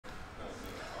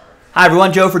Hi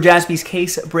everyone, Joe for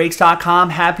JaspysCaseBreaks.com.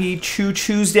 Happy Chew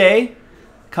Tuesday,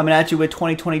 coming at you with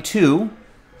 2022.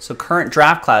 So current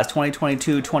draft class,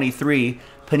 2022-23,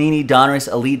 Panini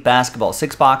Donruss Elite Basketball.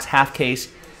 6-box, half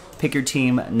case, pick your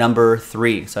team number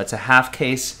 3. So it's a half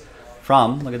case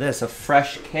from, look at this, a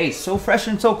fresh case. So fresh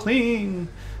and so clean.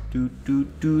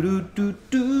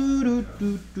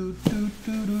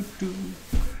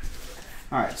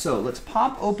 All right, so let's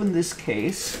pop open this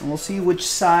case, and we'll see which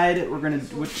side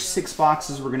which 6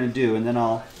 boxes we're gonna do, and then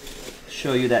I'll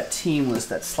show you that team list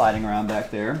that's sliding around back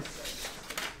there.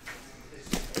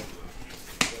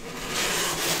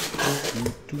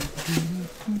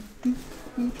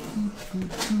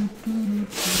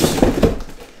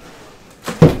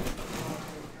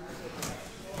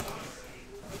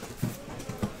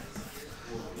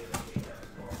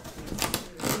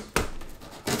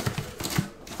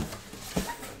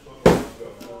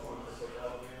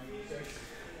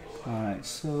 Alright,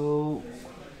 so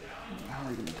how are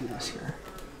we going to do this here?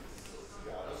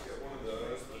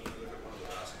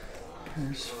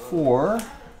 There's 4,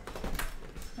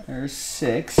 there's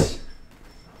 6,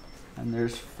 and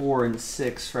there's 4 and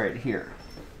 6 right here.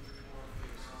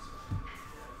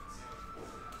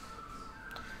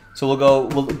 So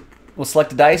we'll select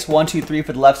the dice, 1, 2, 3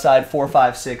 for the left side, 4,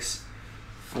 5, 6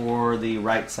 for the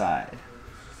right side.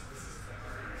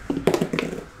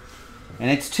 And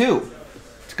it's 2.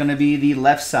 It's going to be the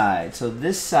left side. So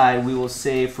this side we will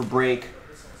save for break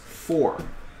 4.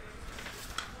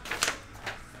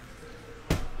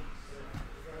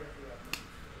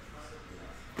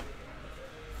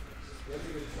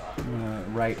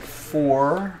 Write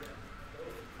 4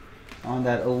 on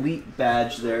that elite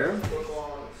badge there.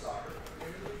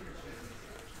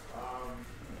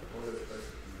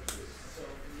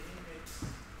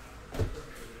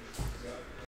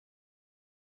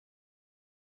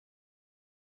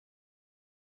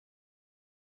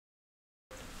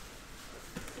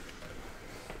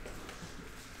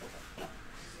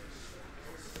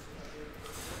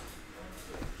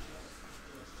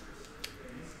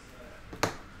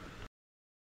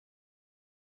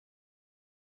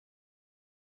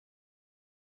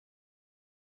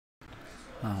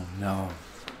 Oh no.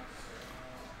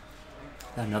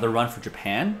 Another run for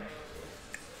Japan?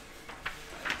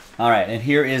 Alright, and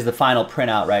here is the final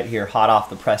printout right here, hot off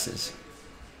the presses.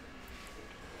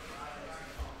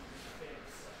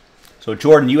 So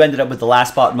Jordan, you ended up with the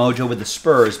last spot mojo with the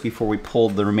Spurs before we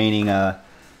pulled the remaining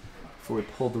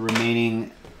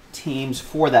teams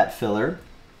for that filler.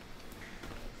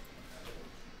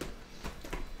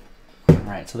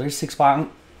 Alright, so there's 6 spots.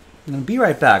 I'm gonna be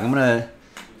right back. I'm gonna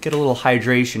get a little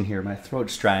hydration here. My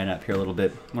throat's drying up here a little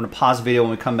bit. I'm going to pause the video. When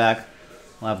we come back,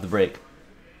 we'll have the break.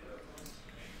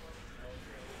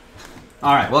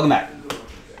 All right, welcome back.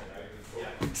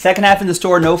 Second half in the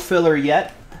store, no filler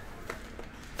yet.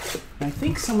 I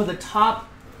think some of the top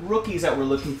rookies that we're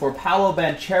looking for, Paolo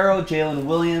Banchero, Jalen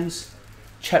Williams,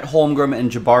 Chet Holmgren,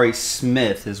 and Jabari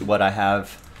Smith is what I have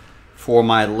for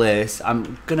my list.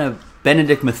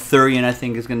 Benedict Mathurin, I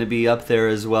think, is going to be up there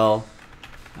as well.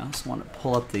 I also want to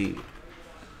pull up the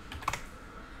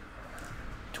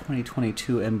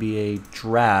 2022 NBA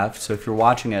draft. So if you're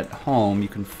watching at home, you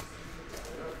can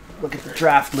look at the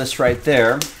draft list right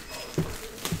there.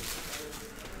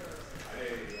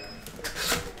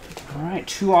 All right,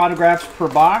 2 autographs per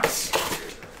box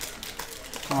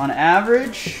on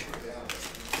average.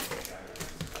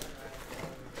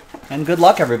 And good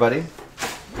luck, everybody.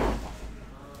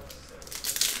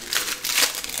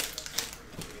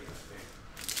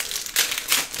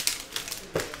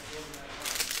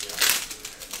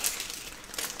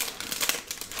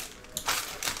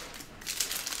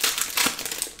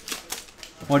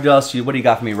 What do you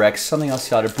got for me, Rex? Something else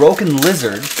you got. A Broken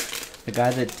Lizard, the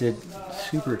guy that did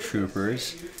Super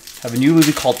Troopers, have a new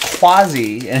movie called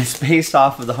Quasi, and it's based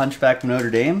off of the Hunchback of Notre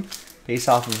Dame, based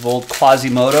off of old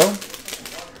Quasimodo.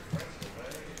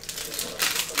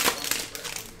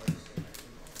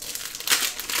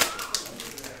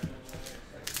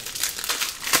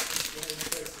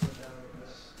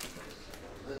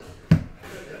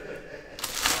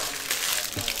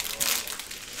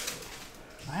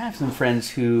 I have some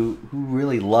friends who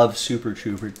really love Super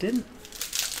Trooper. Didn't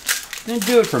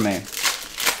do it for me.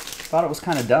 Thought it was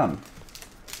kind of dumb.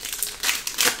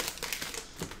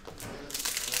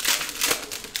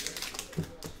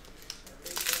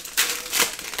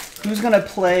 Who's gonna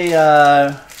play?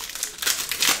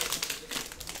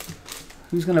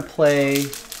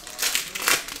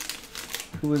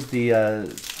 Who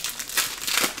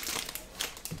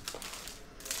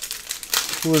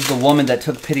was the woman that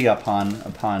took pity upon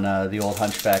the old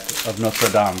Hunchback of Notre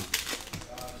Dame?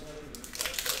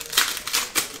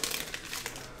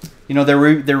 You know,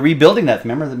 they're rebuilding that.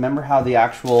 Remember how the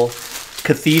actual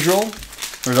cathedral,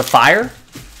 there was a fire?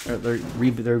 They're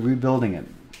rebuilding it.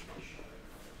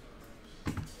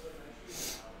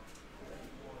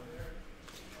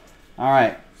 All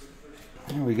right,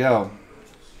 here we go.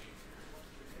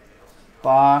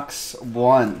 Box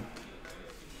 1.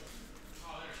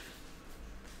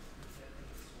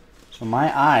 So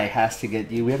my eye has to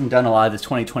get, we haven't done a lot of this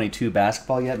 2022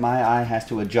 basketball yet. My eye has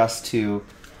to adjust to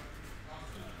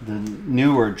the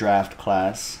newer draft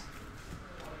class.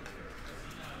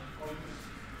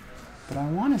 But I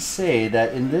want to say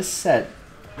that in this set,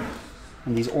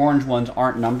 and these orange ones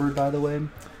aren't numbered, by the way,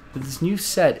 but this new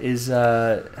set is,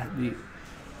 the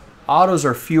autos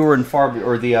are fewer and far,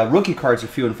 or the rookie cards are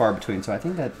few and far between. So I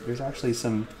think that there's actually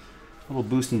some little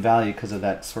boost in value because of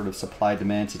that sort of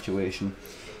supply-demand situation.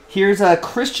 Here's a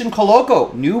Christian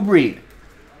Coloco, new breed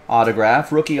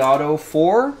autograph, rookie auto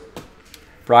for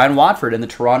Brian Watford and the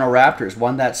Toronto Raptors.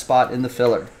 Won that spot in the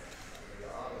filler.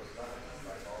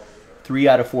 3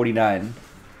 out of 49.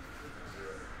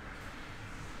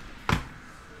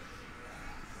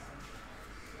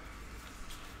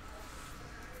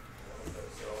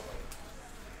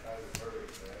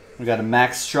 We got a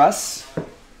Max Struss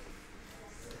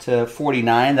to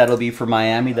 49. That'll be for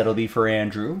Miami. That'll be for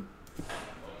Andrew.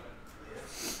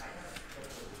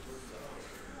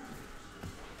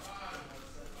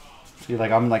 So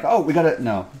like, I'm like, oh, we got to,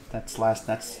 no,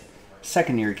 that's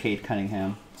second year Cade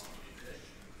Cunningham.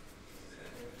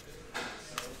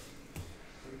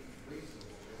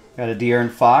 Got a De'Aaron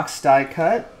Fox die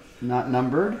cut, not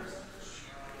numbered.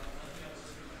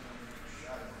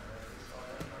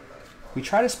 We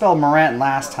tried to spell Morant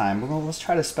last time, but let's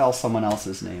try to spell someone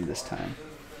else's name this time.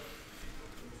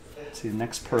 Let's see, the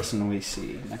next person we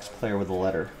see, next player with a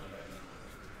letter.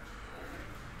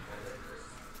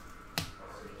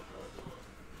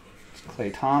 It's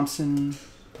Klay Thompson.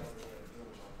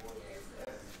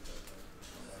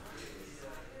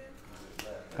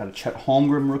 Got a Chet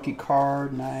Holmgren rookie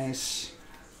card, nice.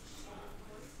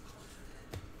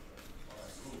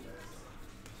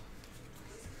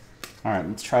 All right,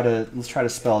 let's try to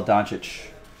spell Doncic.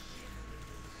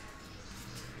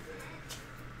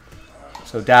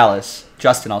 So Dallas,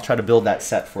 Justin, I'll try to build that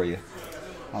set for you.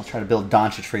 I'll try to build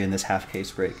Doncic for you in this half case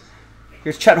break.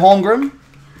 Here's Chet Holmgren.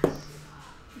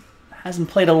 Hasn't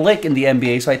played a lick in the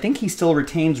NBA, so I think he still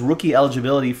retains rookie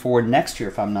eligibility for next year,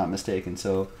 if I'm not mistaken.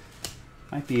 So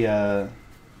might be a.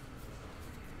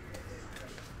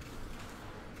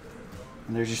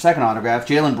 And there's your second autograph,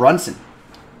 Jalen Brunson.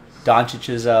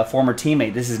 Doncic's former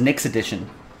teammate. This is Knicks edition.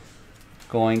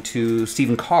 Going to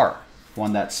Stephen Carr.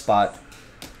 Won that spot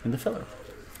in the filler.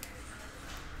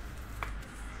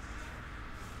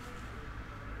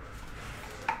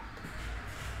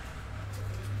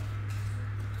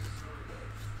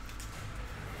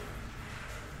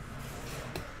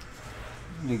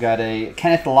 We got a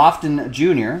Kenneth Lofton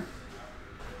Jr.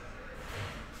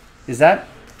 Is that?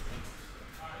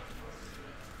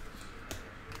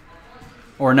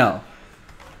 Or no?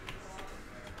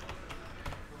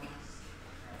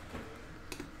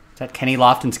 Is that Kenny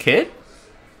Lofton's kid?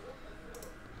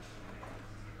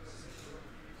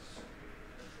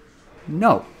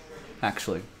 No,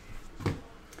 actually.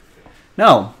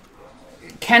 No.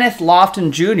 Kenneth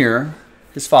Lofton Jr.,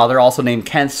 his father, also named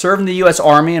Kent, served in the U.S.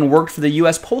 Army and worked for the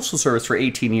U.S. Postal Service for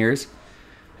 18 years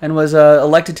and was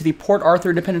elected to the Port Arthur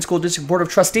Independent School District Board of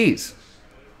Trustees.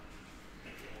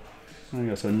 There you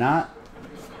go. So not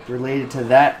related to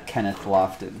that Kenneth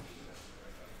Lofton.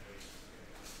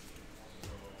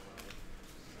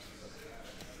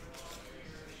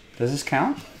 Does this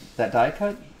count? That die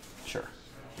cut? Sure.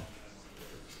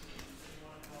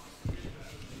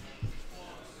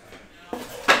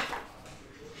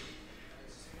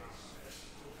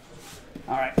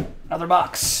 All right, another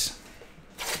box.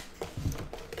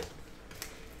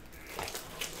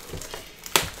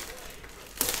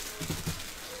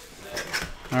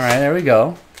 All right, there we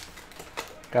go.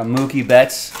 Got Mookie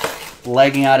Betts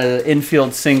legging out an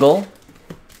infield single.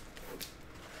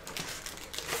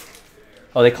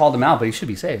 Oh, they called him out, but he should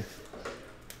be safe.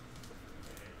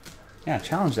 Yeah,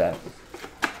 challenge that.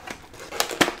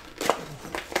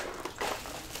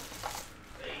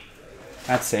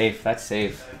 That's safe. That's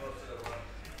safe.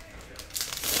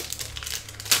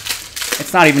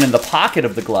 It's not even in the pocket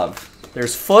of the glove.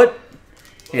 There's foot.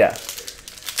 Yeah.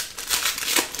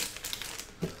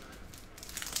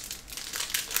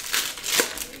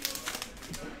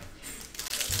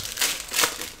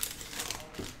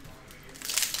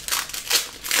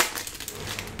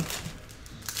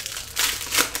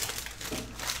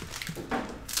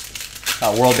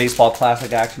 World Baseball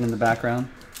Classic action in the background.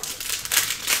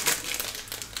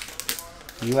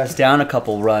 U.S. down a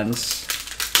couple runs.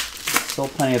 Still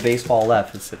plenty of baseball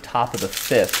left. It's the top of the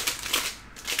 5th.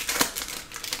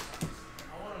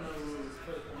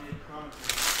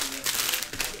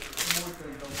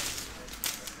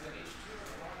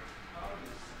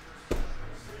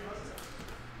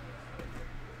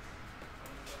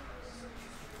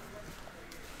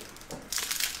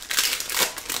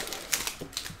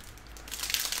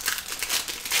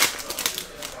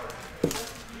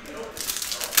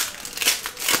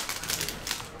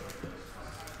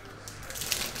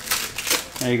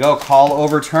 There you go. Call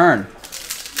overturn.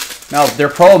 No, they're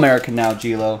pro-American now,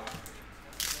 Gilo.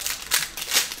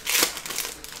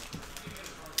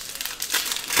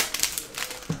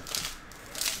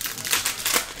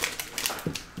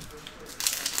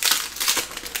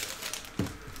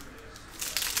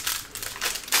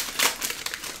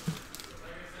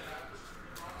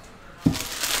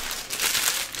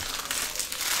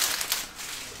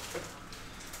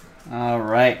 All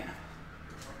right.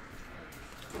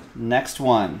 Next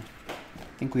one.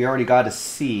 I think we already got a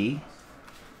C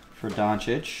for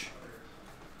Doncic.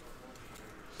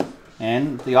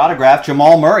 And the autograph,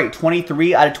 Jamal Murray,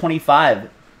 23 out of 25.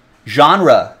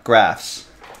 Genre graphs.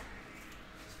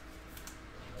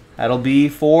 That'll be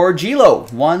for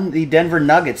Gilo. Won the Denver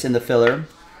Nuggets in the filler.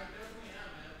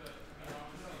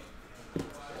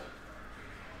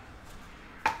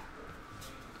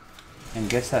 And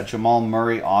gets that Jamal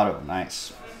Murray auto.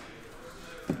 Nice.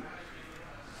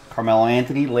 Carmelo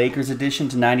Anthony, Lakers edition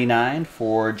to 99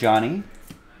 for Johnny.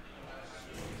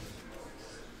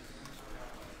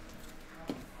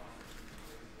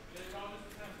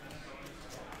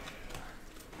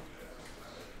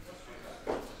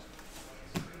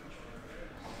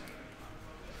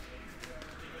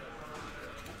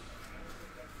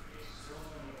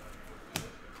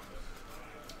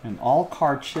 An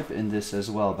all-card chip in this as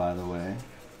well, by the way.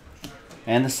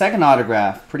 And the second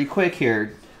autograph, pretty quick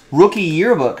here. Rookie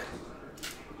yearbook.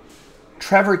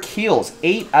 Trevor Keels,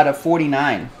 8 out of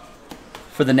 49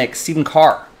 for the Knicks. Stephen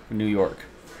Carr for New York.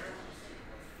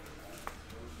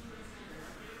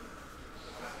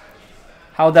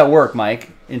 How would that work,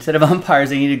 Mike? Instead of umpires,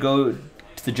 they need to go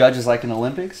to the judges like in the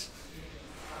Olympics?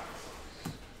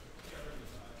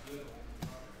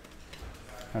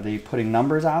 Are they putting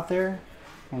numbers out there?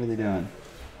 What are they doing?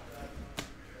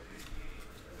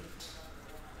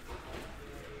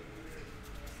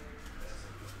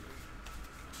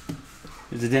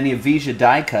 There's a Denny Avija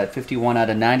die cut, 51 out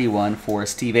of 91 for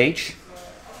Steve H.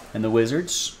 and the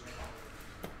Wizards.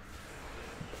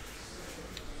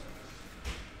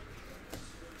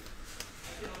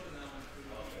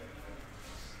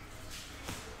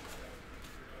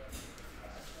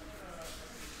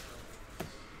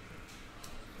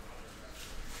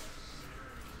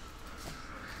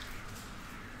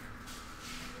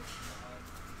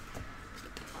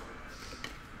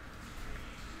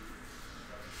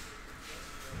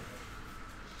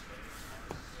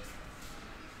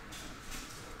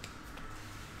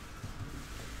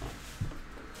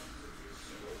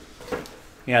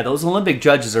 Yeah, those Olympic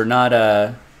judges are not.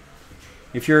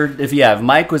 If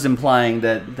Mike was implying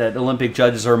that Olympic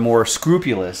judges are more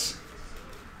scrupulous,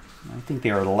 I think they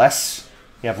are less.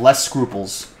 They have less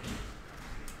scruples.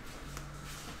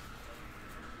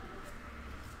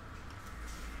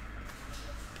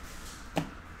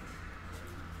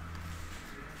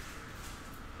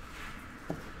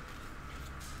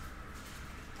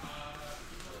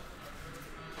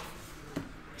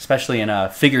 Especially in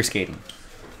figure skating.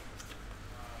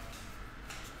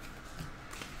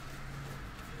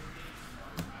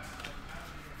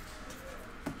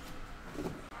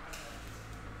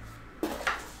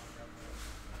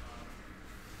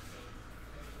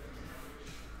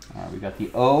 We got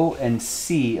the O and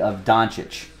C of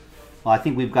Doncic. Well, I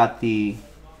think we've got the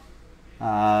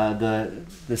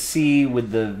C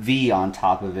with the V on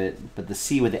top of it, but the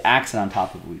C with the accent on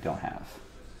top of it we don't have.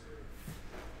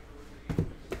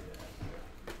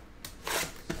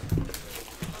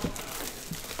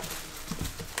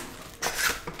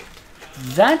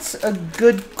 That's a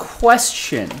good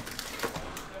question.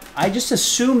 I just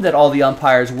assumed that all the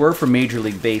umpires were from Major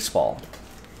League Baseball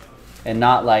and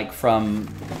not like from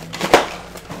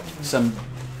some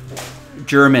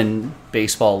German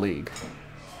baseball league.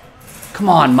 Come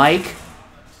on, Mike.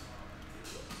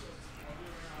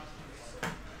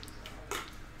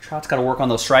 Trout's got to work on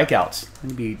those strikeouts.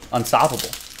 He'd be unstoppable.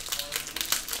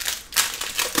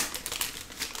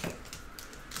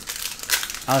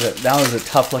 That was a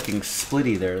tough-looking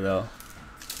splitty there, though.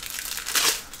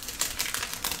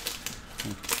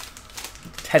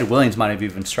 Ted Williams might have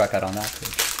even struck out on that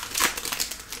pitch.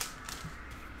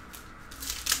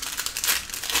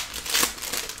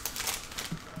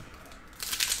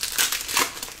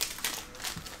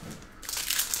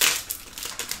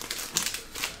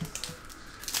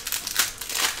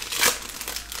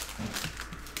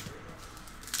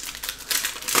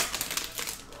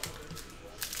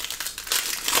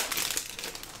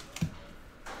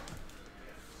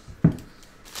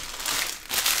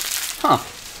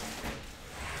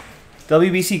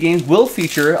 WBC games will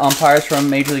feature umpires from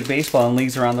Major League Baseball and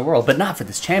leagues around the world, but not for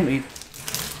this championship.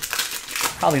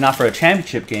 Probably not for a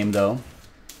championship game, though.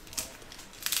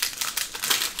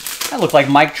 That looked like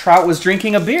Mike Trout was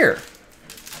drinking a beer.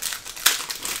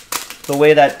 The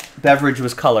way that beverage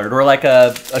was colored, or like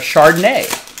a Chardonnay.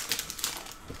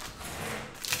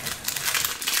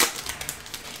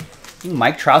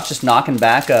 Mike Trout's just knocking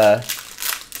back a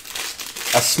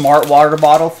smart water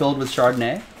bottle filled with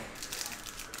Chardonnay.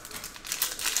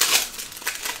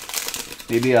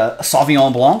 Maybe a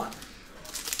Sauvignon Blanc.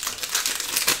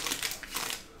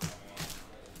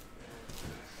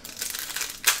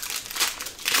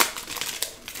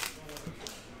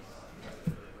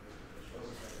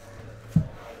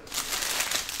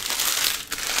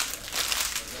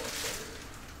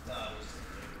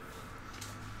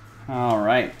 All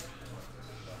right.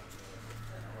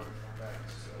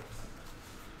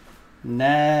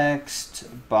 Next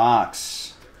box.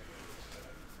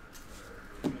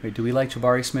 Wait, do we like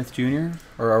Jabari Smith Jr.?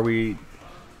 Or are we...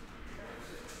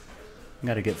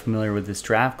 Got to get familiar with this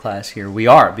draft class here. We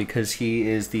are, because he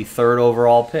is the 3rd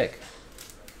overall pick.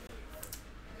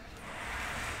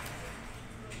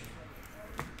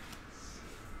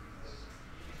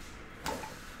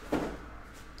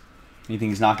 You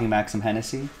think he's knocking back some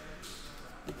Hennessy?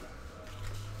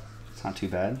 It's not too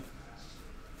bad.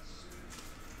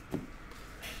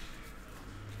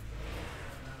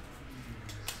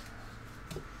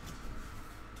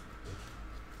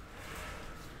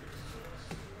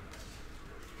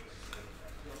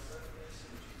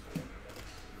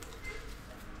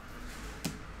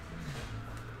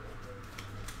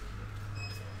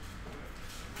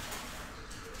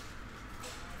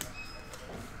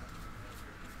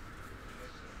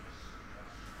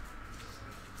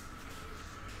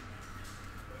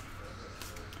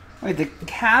 Wait, the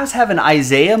Cavs have an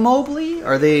Isaiah Mobley?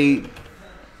 Are they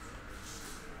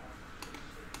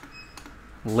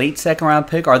late 2nd round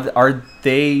pick? Are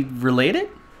they related?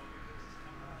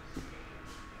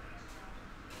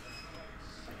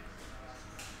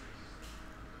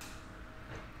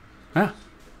 Yeah.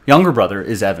 Younger brother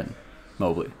is Evan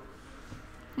Mobley.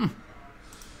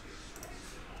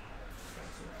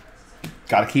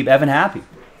 Got to keep Evan happy.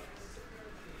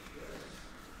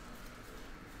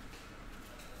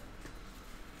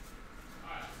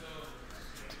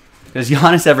 Does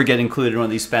Giannis ever get included in one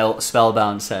of these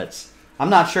spellbound sets? I'm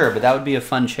not sure, but that would be a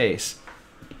fun chase.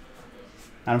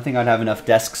 I don't think I'd have enough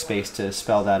desk space to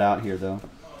spell that out here, though.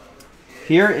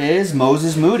 Here is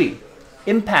Moses Moody.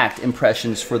 Impact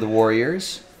impressions for the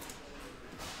Warriors.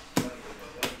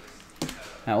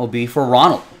 That will be for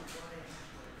Ronald.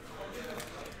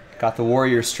 Got the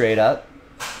Warriors straight up.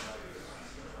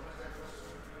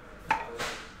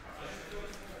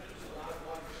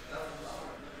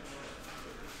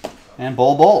 And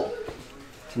Bol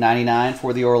to 99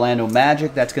 for the Orlando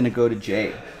Magic. That's going to go to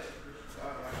Jay.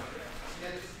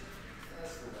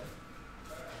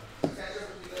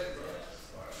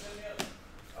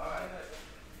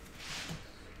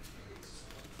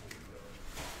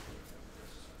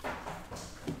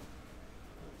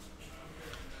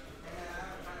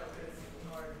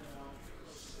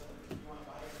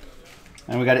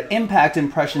 And we got an Impact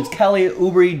Impressions, Kelly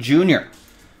Oubre Jr.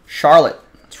 Charlotte.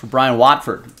 It's for Brian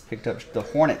Watford. Picked up the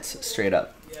Hornets straight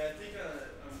up. Yeah, I think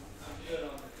I'm good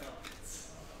on the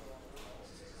comments.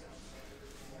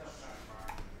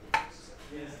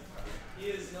 He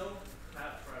is no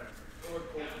Pat Fryer or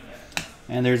Colton.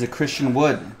 And there's a Christian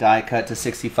Wood die cut to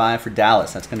 65 for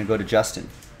Dallas. That's going to go to Justin.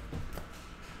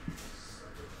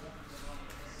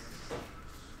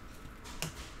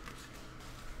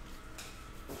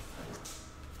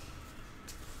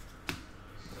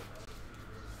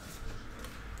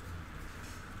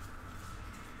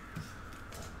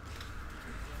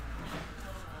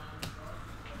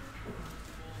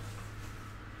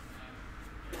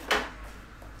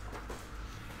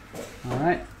 All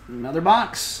right, another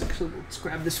box. Actually, let's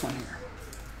grab this one here.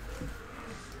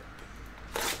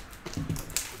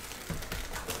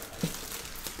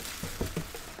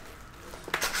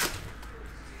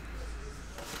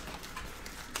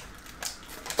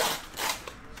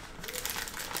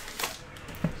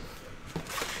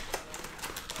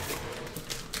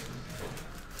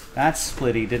 That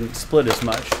splitty didn't split as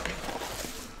much.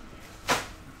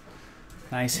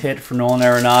 Nice hit for Nolan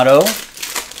Arenado.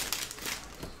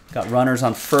 Got runners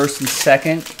on 1st and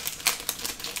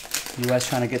 2nd. U.S.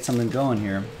 trying to get something going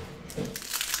here.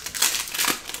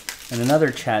 In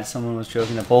another chat, someone was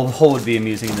joking that Bol Bol would be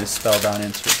amusing in this spellbound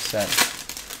insert set.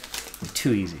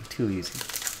 Too easy, too easy.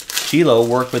 Gilo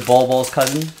worked with Bol Bol's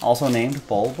cousin, also named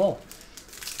Bol Bol.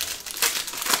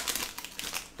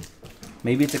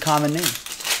 Maybe it's a common name.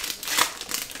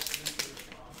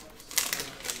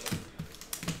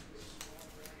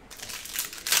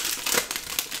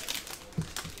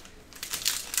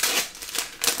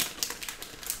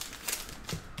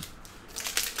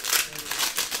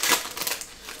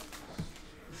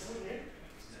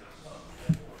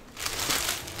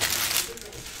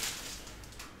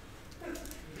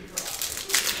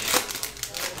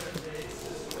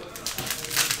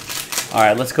 All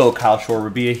right, let's go, Kyle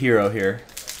Schwarber. Be a hero here.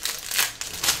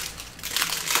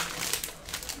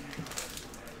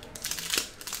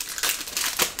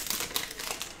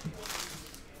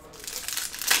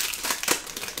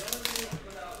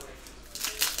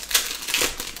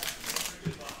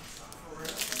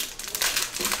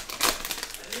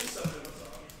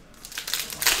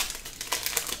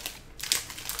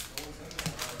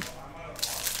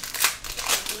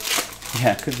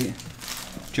 Yeah, could be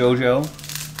JoJo.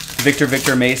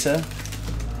 Victor Mesa,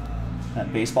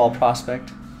 that baseball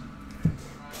prospect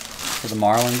for the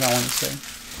Marlins, I want to say.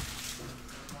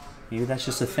 Maybe that's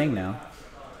just a thing now.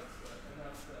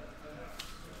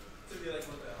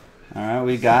 All right,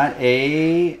 we got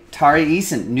a Tari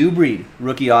Eason, new breed,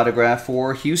 rookie autograph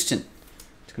for Houston.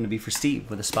 It's going to be for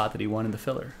Steve with a spot that he won in the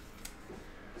filler.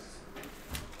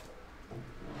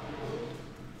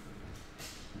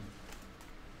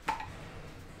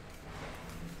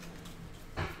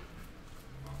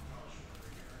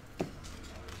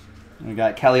 We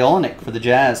got Kelly Olynyk for the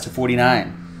Jazz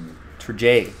 /49. It's for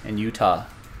Jay in Utah.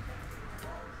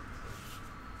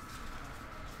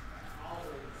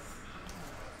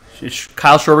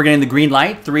 Kyle Schwarber getting the green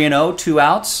light. 3-0, 2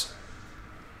 outs.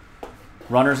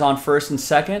 Runners on first and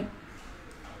second.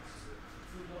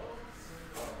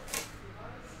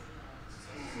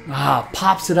 Ah,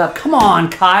 pops it up. Come on,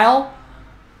 Kyle.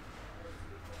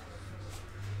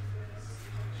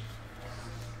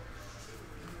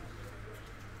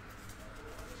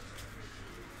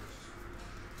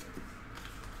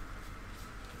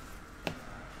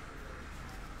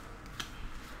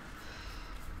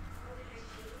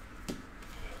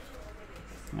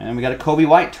 And we got a Kobe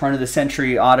White turn of the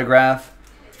century autograph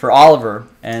for Oliver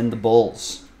and the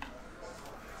Bulls.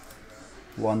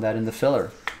 Won that in the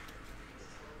filler.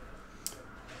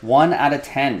 1 out of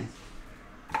 10.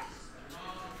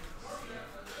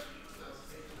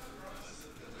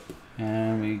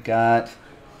 And we got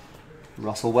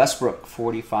Russell Westbrook,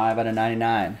 45 out of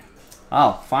 99.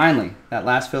 Oh, finally. That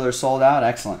last filler sold out.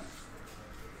 Excellent.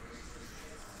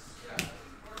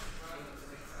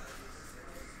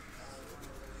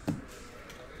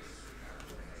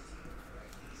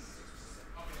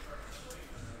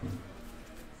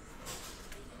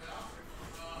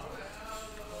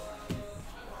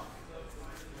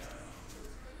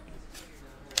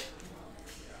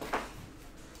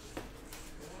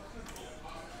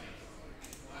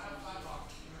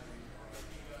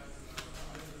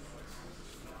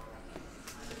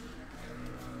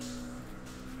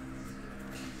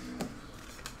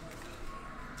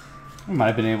 We might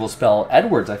have been able to spell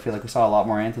Edwards. I feel like we saw a lot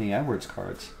more Anthony Edwards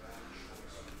cards.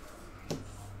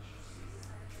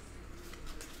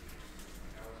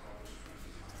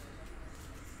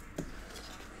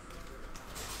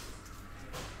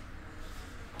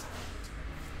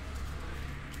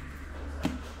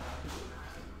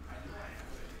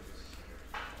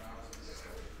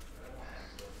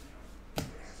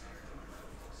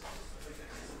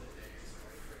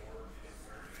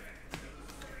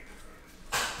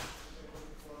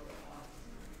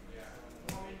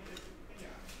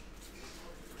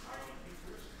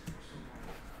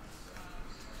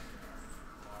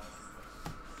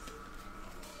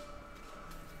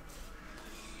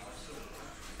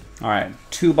 All right,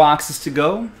 2 boxes to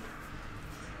go.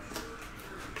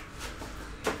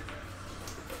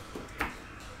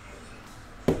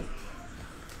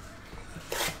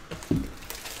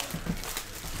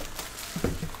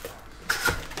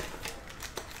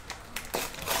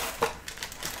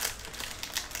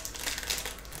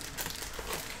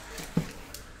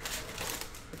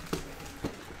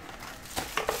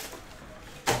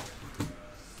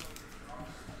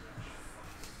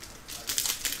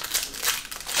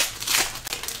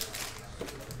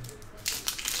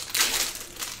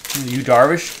 Yu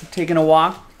Darvish taking a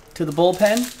walk to the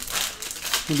bullpen.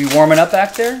 He'll be warming up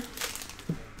back there.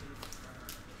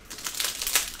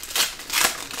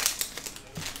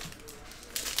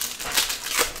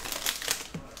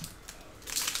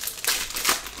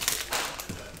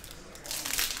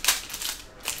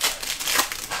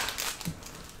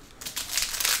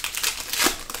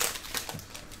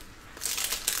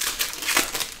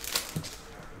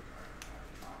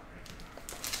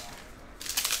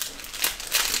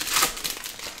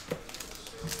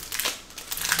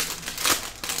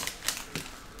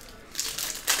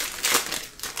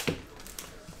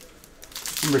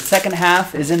 Remember, second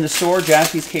half is in the store,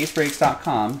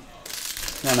 jaspyscasebreaks.com.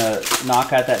 Gonna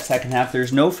knock out that second half.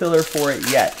 There's no filler for it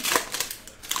yet.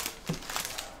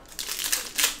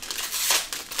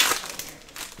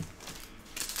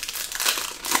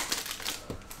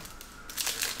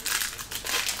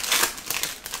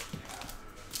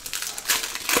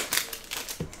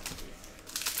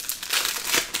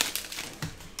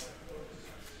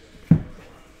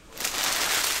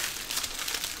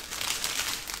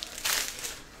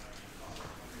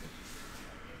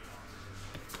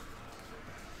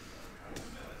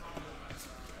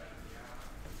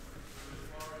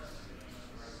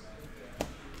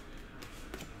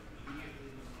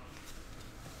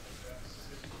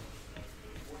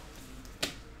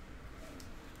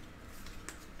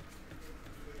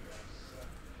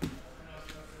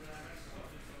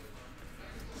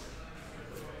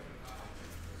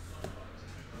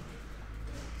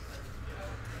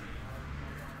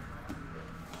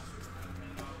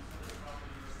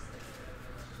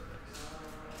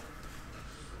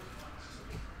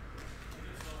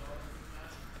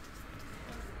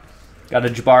 Got a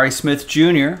Jabari Smith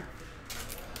Jr.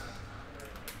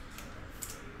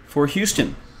 for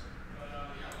Houston.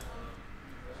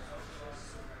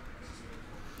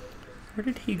 Where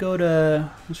did he go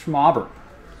to? He's from Auburn.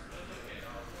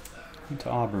 Went to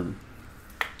Auburn.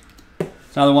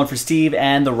 It's another one for Steve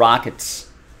and the Rockets.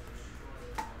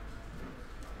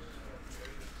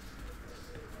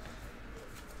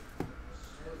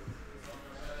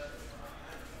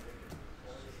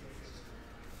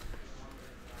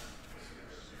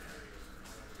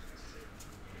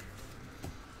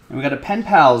 And we got a Pen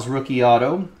Pals rookie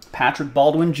auto, Patrick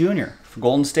Baldwin Jr. for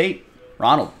Golden State.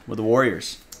 Ronald with the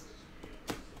Warriors.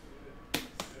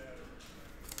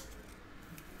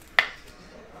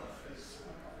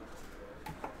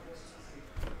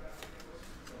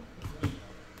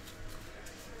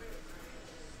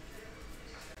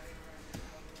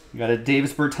 We got a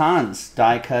Davis Bertans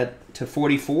die cut to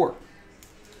 44.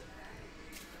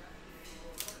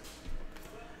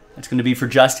 That's going to be for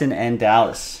Justin and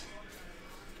Dallas.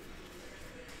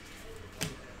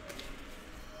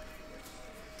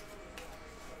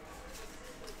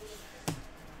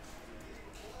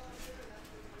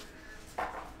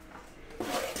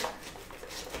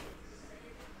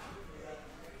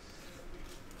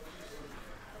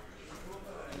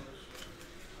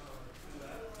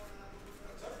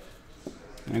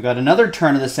 We've got another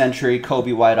turn of the century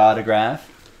Kobe White autograph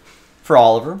for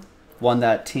Oliver. Won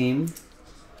that team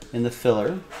in the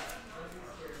filler.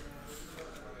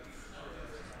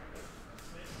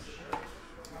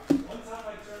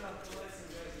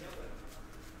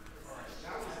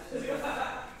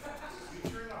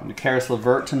 And Karis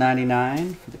LeVert to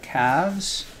 99 for the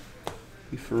Cavs.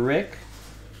 For Rick.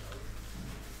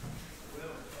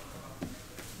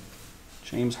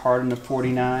 James Harden to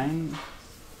 49.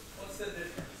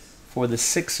 For the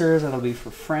Sixers, that'll be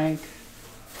for Frank.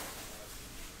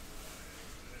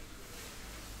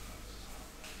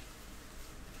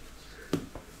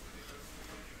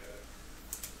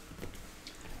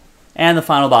 And the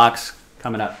final box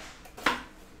coming up.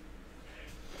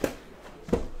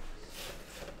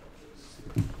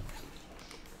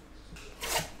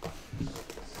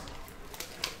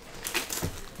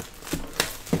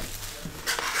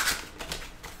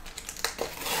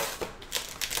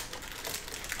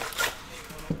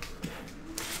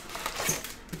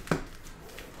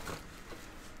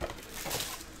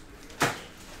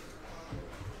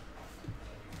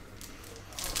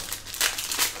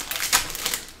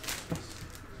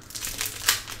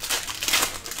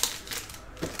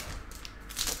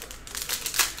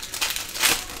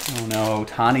 Oh no,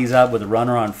 Tani's up with a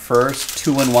runner on first.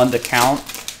 2-1 to count.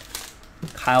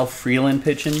 Kyle Freeland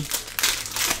pitching.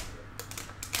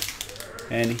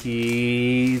 And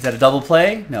he's at a double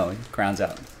play? No, he grounds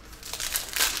out.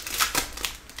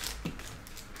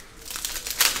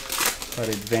 But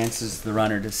advances the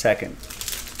runner to second.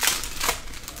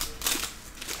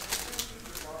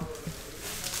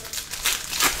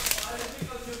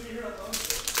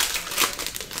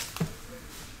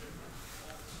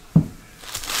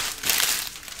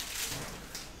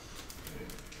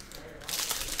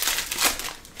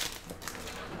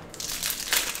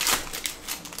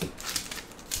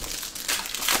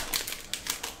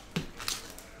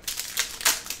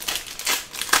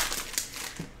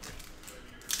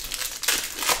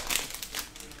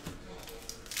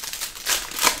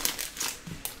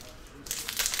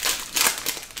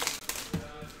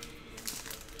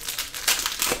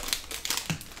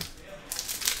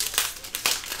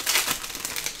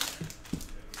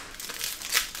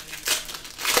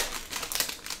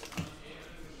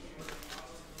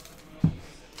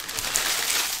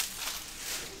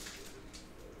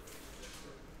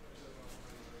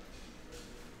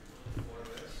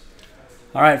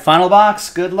 All right, final box.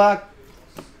 Good luck.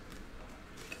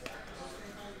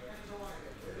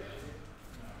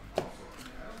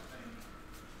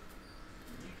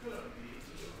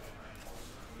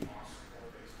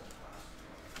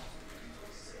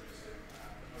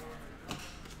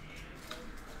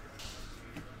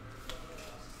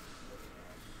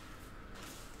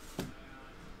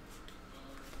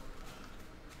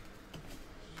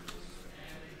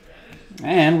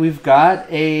 And we've got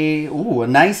a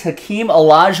nice Hakeem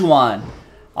Olajuwon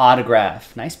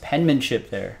autograph. Nice penmanship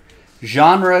there.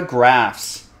 Genre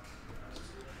Graphs.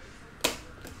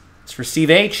 It's for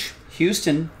Steve H.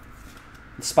 Houston.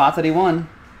 The spot that he won.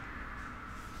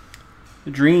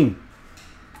 The dream.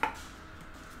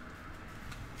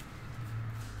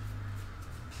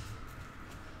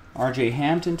 RJ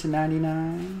Hampton to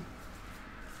 99.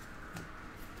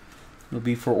 It'll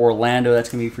be for Orlando. That's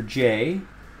going to be for Jay.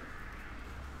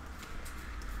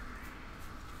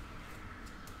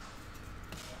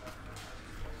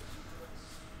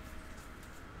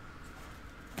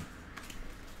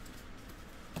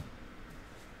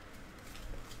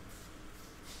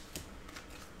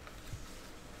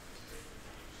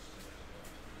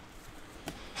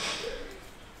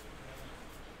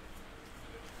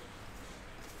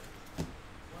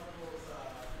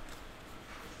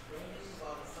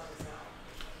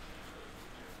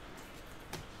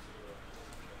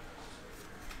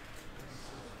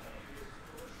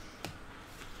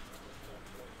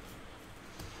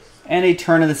 And a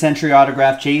turn of the century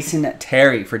autograph, Jason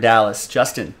Terry for Dallas.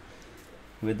 Justin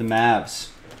with the Mavs.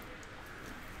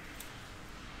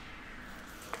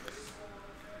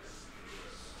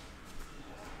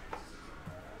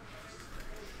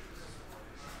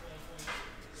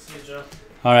 See you, Joe.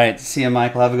 All right, see you,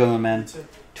 Michael. Have a good one, man.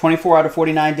 24 out of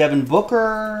 49, Devin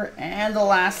Booker. And the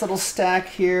last little stack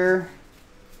here.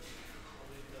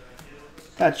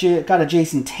 Got a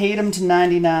Jason Tatum to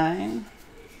 99.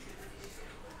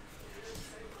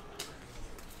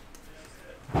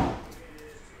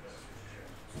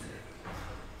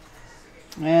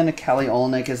 And a Kelly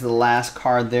Olynyk is the last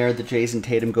card there. The Jason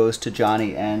Tatum goes to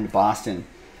Johnny and Boston.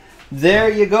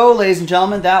 There you go, ladies and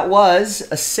gentlemen. That was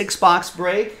a 6-box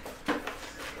break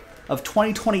of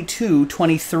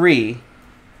 2022-23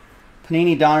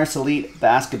 Panini Donruss Elite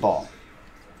Basketball.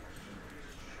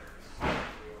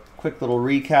 Quick little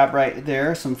recap right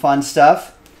there. Some fun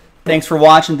stuff. Thanks for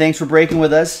watching. Thanks for breaking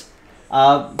with us.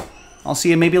 I'll see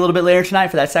you maybe a little bit later tonight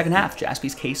for that second half.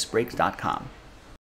 JaspysCaseBreaks.com.